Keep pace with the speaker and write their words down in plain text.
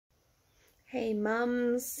Hey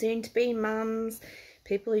mums, soon to be mums,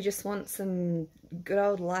 people who just want some good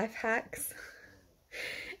old life hacks.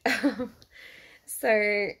 um,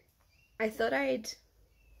 so I thought I'd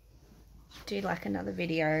do like another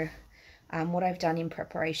video, what I've done in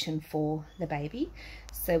preparation for the baby.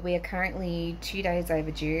 So we are currently 2 days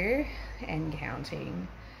overdue and counting.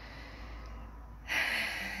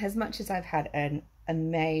 As much as I've had an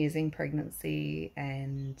amazing pregnancy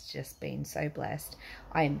and just been so blessed,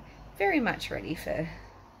 I'm very much ready for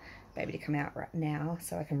baby to come out right now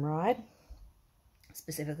so I can ride,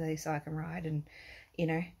 specifically so I can ride and, you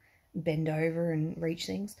know, bend over and reach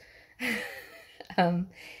things.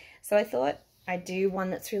 So I thought I'd do one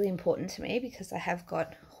that's really important to me because I have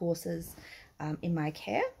got horses in my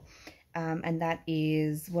care, and that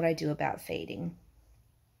is what I do about feeding.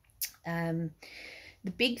 The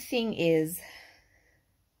big thing is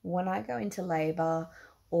when I go into labour,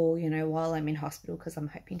 or, you know, while I'm in hospital, because I'm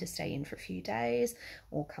hoping to stay in for a few days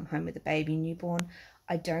or come home with a baby newborn,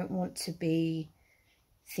 I don't want to be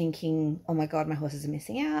thinking, oh my God, my horses are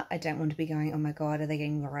missing out. I don't want to be going, oh my God, are they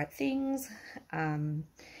getting the right things? And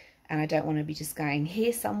I don't want to be just going,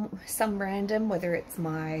 here, some random, whether it's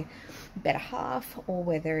my better half or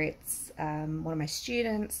whether it's one of my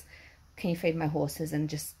students, can you feed my horses, and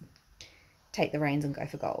just take the reins and go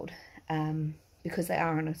for gold, because they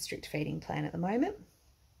are on a strict feeding plan at the moment.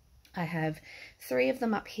 I have 3 of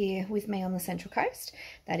them up here with me on the Central Coast.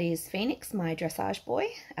 That is Phoenix, my dressage boy,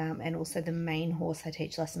 and also the main horse I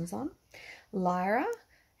teach lessons on. Lyra,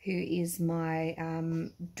 who is my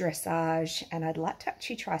dressage, and I'd like to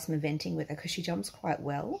actually try some eventing with her because she jumps quite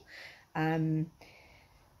well.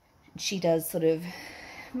 She does sort of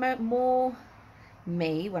more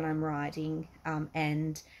me when I'm riding,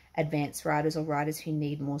 and advanced riders or riders who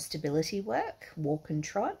need more stability work, walk and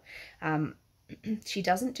trot. She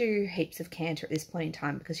doesn't do heaps of canter at this point in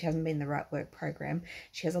time because she hasn't been in the right work program.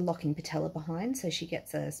 She has a locking patella behind, so she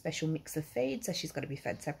gets a special mix of feed, so she's got to be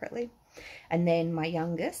fed separately. And then my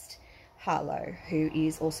youngest, Harlow, who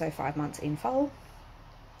is also 5 months in foal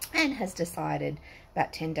and has decided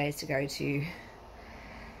about 10 days to go to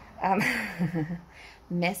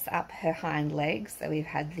mess up her hind legs. So we've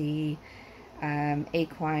had the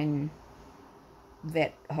equine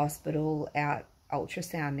vet hospital out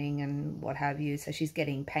ultrasounding and what have you, so she's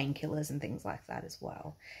getting painkillers and things like that as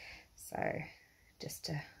well. So just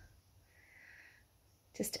to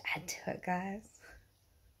add to it, guys.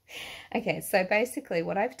 Okay, so basically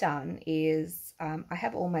what I've done is I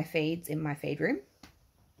have all my feeds in my feed room.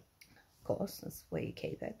 Of course, that's where you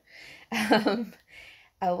keep it.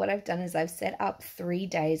 What I've done is I've set up 3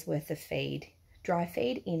 days worth of feed, dry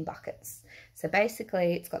feed, in buckets. So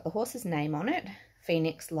basically it's got the horse's name on it,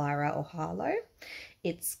 Phoenix, Lyra or Harlow.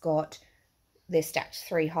 It's got, they're stacked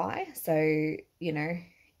 3 high. So, you know,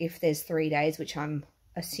 if there's 3 days, which I'm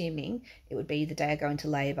assuming it would be the day I go into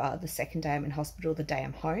labour, the second day I'm in hospital, the day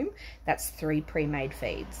I'm home, that's 3 pre-made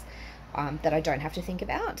feeds that I don't have to think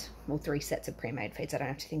about. Well, 3 sets of pre-made feeds I don't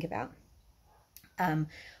have to think about.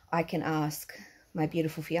 I can ask my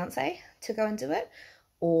beautiful fiance to go and do it,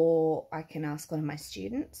 or I can ask one of my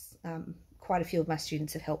students. Quite a few of my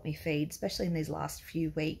students have helped me feed, especially in these last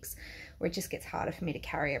few weeks where it just gets harder for me to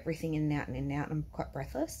carry everything in and out and in and out, and I'm quite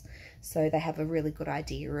breathless. So they have a really good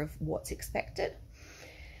idea of what's expected.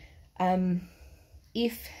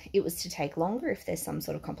 If it was to take longer, if there's some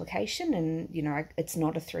sort of complication and, you know, it's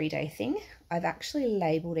not a 3-day thing, I've actually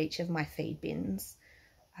labelled each of my feed bins,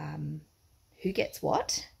 who gets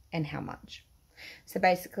what and how much. So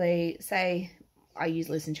basically, say I use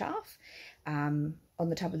Lucerne chaff, on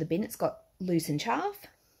the top of the bin it's got Lucerne chaff,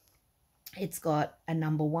 it's got a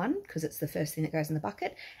number 1 because it's the first thing that goes in the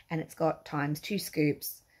bucket, and it's got times 2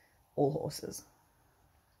 scoops, all horses.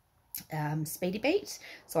 Speedy beet,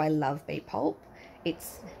 so I love beet pulp,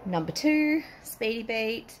 it's number 2 speedy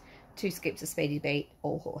beet, 2 scoops of speedy beet,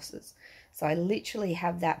 all horses. So I literally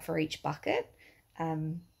have that for each bucket,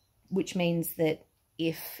 which means that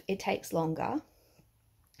if it takes longer,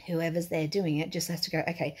 whoever's there doing it just has to go,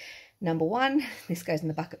 okay, number 1, this goes in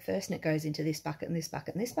the bucket first and it goes into this bucket and this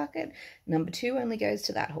bucket and this bucket. Number 2 only goes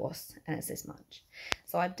to that horse and it's this much.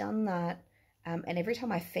 So I've done that, and every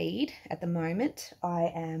time I feed at the moment,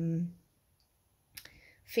 I am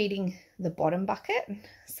feeding the bottom bucket.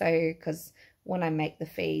 So, because when I make the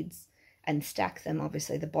feeds and stack them,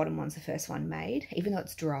 obviously the bottom one's the first one made. Even though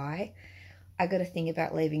it's dry, I got a thing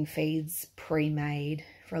about leaving feeds pre-made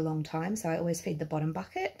for a long time, so I always feed the bottom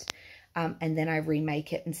bucket, and then I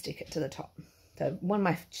remake it and stick it to the top. So when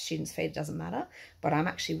my students feed, it doesn't matter, but I'm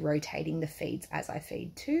actually rotating the feeds as I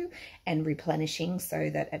feed too, and replenishing,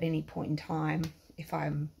 so that at any point in time, if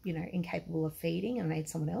I'm, you know, incapable of feeding and I need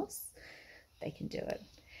someone else, they can do it.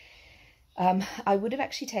 I would have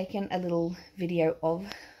actually taken a little video of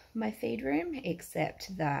my feed room,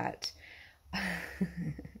 except that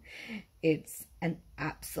it's an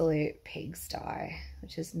absolute pigsty,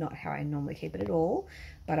 which is not how I normally keep it at all.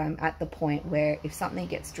 But I'm at the point where if something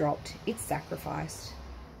gets dropped, it's sacrificed.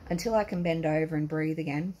 Until I can bend over and breathe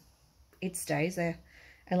again, it stays there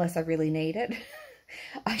unless I really need it.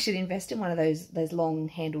 I should invest in one of those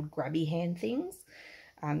long-handled grubby hand things.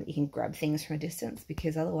 You can grab things from a distance,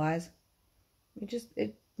 because otherwise, as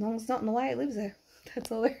long as it's not in the way, it lives there.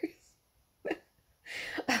 That's all there is.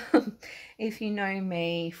 If you know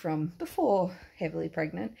me from before heavily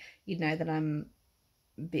pregnant, you'd know that I'm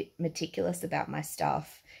a bit meticulous about my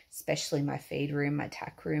stuff, especially my feed room, my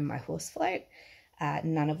tack room, my horse float,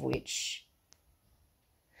 none of which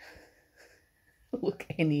look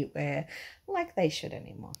anywhere like they should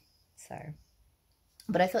anymore. So,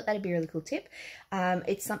 but I thought that'd be a really cool tip.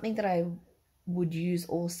 It's something that I would use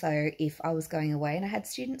also if I was going away and I had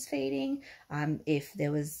students feeding, if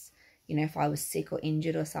there was, you know, if I was sick or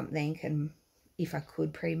injured or something, and if I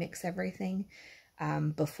could pre-mix everything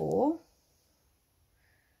before.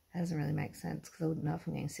 That doesn't really make sense because I wouldn't know if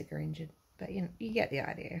I'm getting sick or injured, but you know, you get the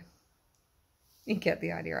idea. You get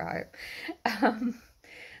the idea, I hope.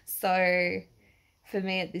 So for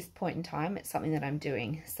me at this point in time, it's something that I'm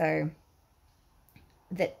doing, so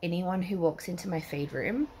that anyone who walks into my feed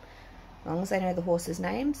room, as long as they know the horses'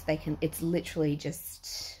 names, they can, it's literally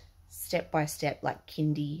just step by step, like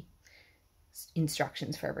kindy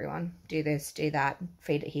instructions for everyone. Do this, do that,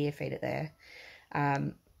 feed it here, feed it there.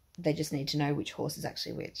 They just need to know which horse is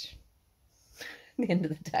actually which at the end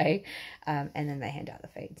of the day, and then they hand out the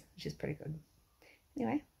feeds, which is pretty good.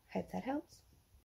 Anyway, hope that helps.